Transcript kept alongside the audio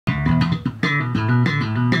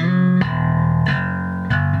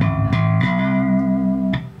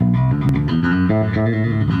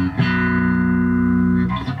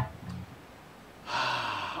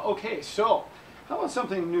Okay, so how about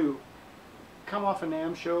something new? Come off a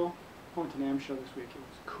NAMM show. I went to NAMM show this week. It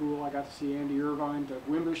was cool. I got to see Andy Irvine, Doug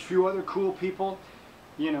Wimbish, a few other cool people.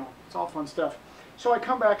 You know, it's all fun stuff. So I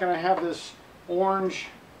come back and I have this orange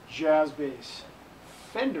jazz bass,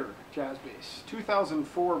 Fender jazz bass,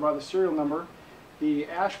 2004 by the serial number. The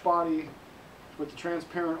ash body with the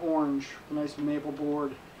transparent orange, the nice maple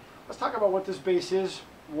board. Let's talk about what this bass is,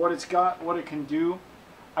 what it's got, what it can do.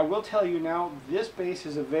 I will tell you now, this bass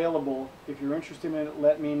is available. If you're interested in it,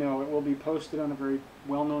 let me know. It will be posted on a very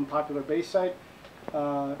well-known popular bass site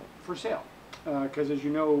for sale. Because as you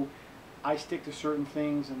know, I stick to certain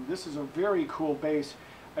things, and this is a very cool bass.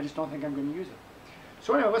 I just don't think I'm going to use it.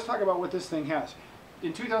 So anyway, let's talk about what this thing has.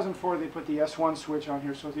 In 2004, they put the S1 switch on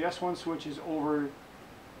here. So the S1 switch is over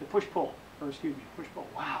the push-pull, or excuse me, push-pull.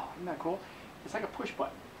 Wow, isn't that cool? It's like a push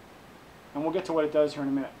button. And we'll get to what it does here in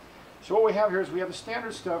a minute. So what we have here is we have the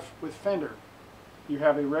standard stuff with Fender. You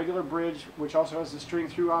have a regular bridge, which also has the string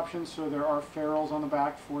through option, so there are ferrules on the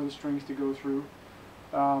back for the strings to go through.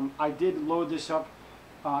 I did load this up.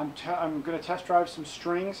 I'm going to test drive some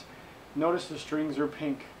strings. Notice the strings are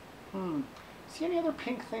pink. See any other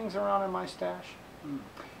pink things around in my stash?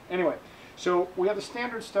 Anyway, so we have the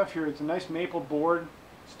standard stuff here. It's a nice maple board,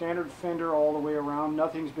 standard Fender all the way around.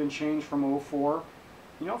 Nothing's been changed from '04.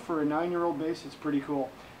 You know, for a 9-year-old bass, it's pretty cool.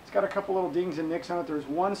 It's got a couple little dings and nicks on it. There's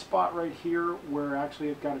one spot right here where actually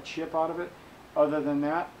it got a chip out of it. Other than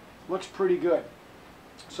that, looks pretty good.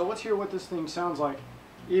 So let's hear what this thing sounds like,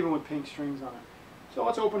 even with pink strings on it. So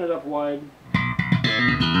let's open it up wide.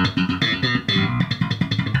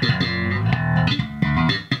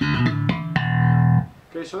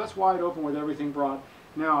 Okay, so that's wide open with everything brought.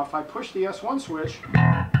 Now, if I push the S1 switch,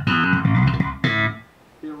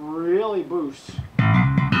 it really boosts.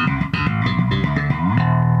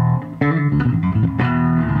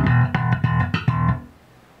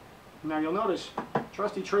 Now you'll notice,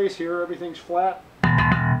 trusty trace here, everything's flat.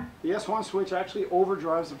 The S1 switch actually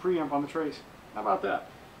overdrives the preamp on the trace. How about that?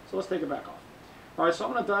 So let's take it back off. Alright, so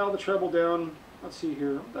I'm going to dial the treble down. Let's see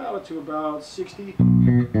here. I'll dial it to about 60.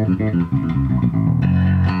 Kind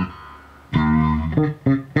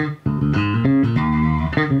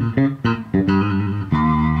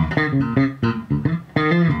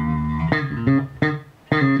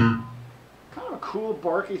of a cool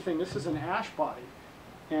barky thing. This is an ash body.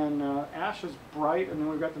 And ash is bright, and then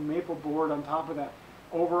we've got the maple board on top of that.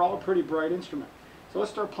 Overall, a pretty bright instrument. So let's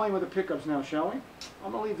start playing with the pickups now, shall we?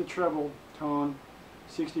 I'm going to leave the treble tone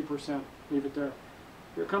 60%. Leave it there.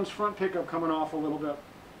 Here comes front pickup coming off a little bit.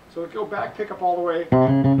 So go back pickup all the way.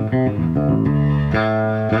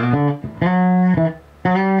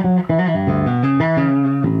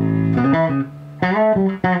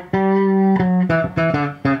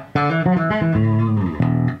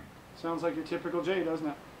 Sounds like your typical J, doesn't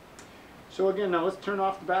it? So again, now let's turn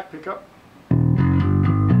off the back pickup.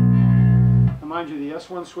 Now mind you, the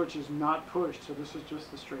S1 switch is not pushed, so this is just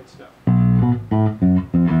the straight stuff.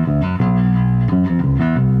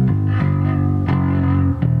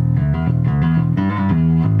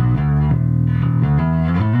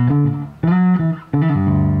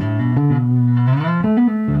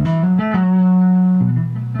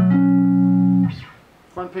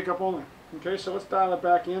 Front pickup only. Okay, so let's dial it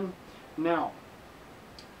back in. Now,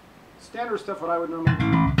 standard stuff what I would normally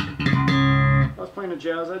do, if I was playing a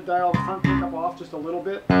jazz, I'd dial the front pickup off just a little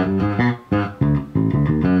bit. You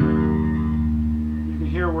can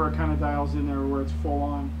hear where it kind of dials in there where it's full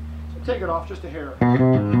on. So take it off just a hair.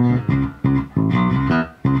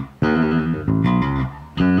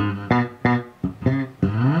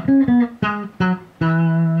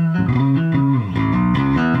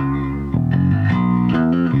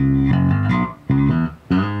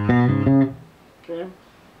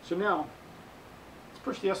 So now, let's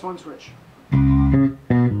push the S1 switch.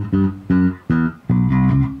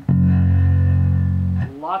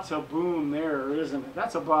 Lots of boom there, isn't it?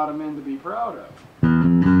 That's a bottom end to be proud of.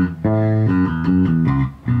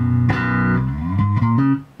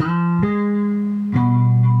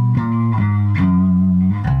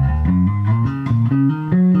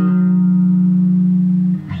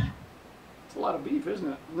 It's a lot of beef, isn't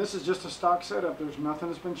it? And this is just a stock setup. There's nothing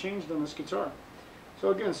that's been changed on this guitar. So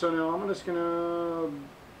again, so now I'm just going to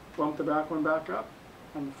bump the back one back up,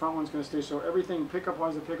 and the front one's going to stay. So everything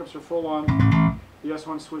pickup-wise, the pickups are full on. The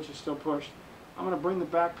S1 switch is still pushed. I'm going to bring the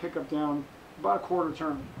back pickup down about a quarter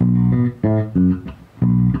turn.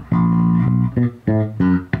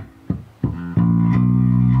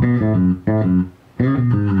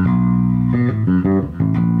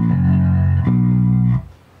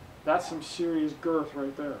 That's some serious girth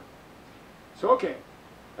right there. So okay,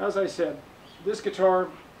 as I said, this guitar,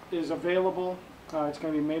 is available. It's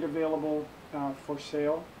going to be made available for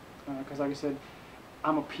sale because, like I said,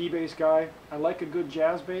 I'm a P bass guy. I like a good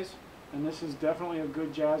jazz bass, and this is definitely a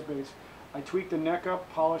good jazz bass. I tweaked the neck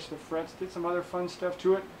up, polished the frets, did some other fun stuff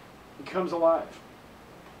to it. It comes alive.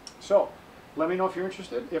 So let me know if you're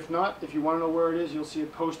interested. If not, if you want to know where it is, you'll see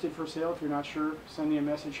it posted for sale. If you're not sure, send me a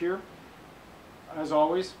message here. As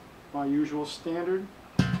always, my usual standard.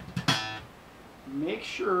 Make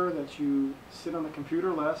sure that you sit on the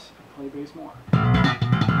computer less and play bass more.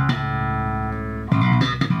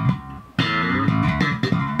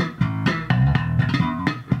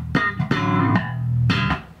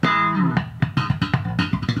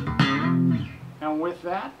 And with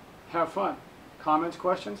that, have fun. Comments,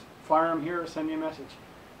 questions, fire them here or send me a message.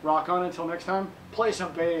 Rock on until next time. Play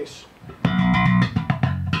some bass.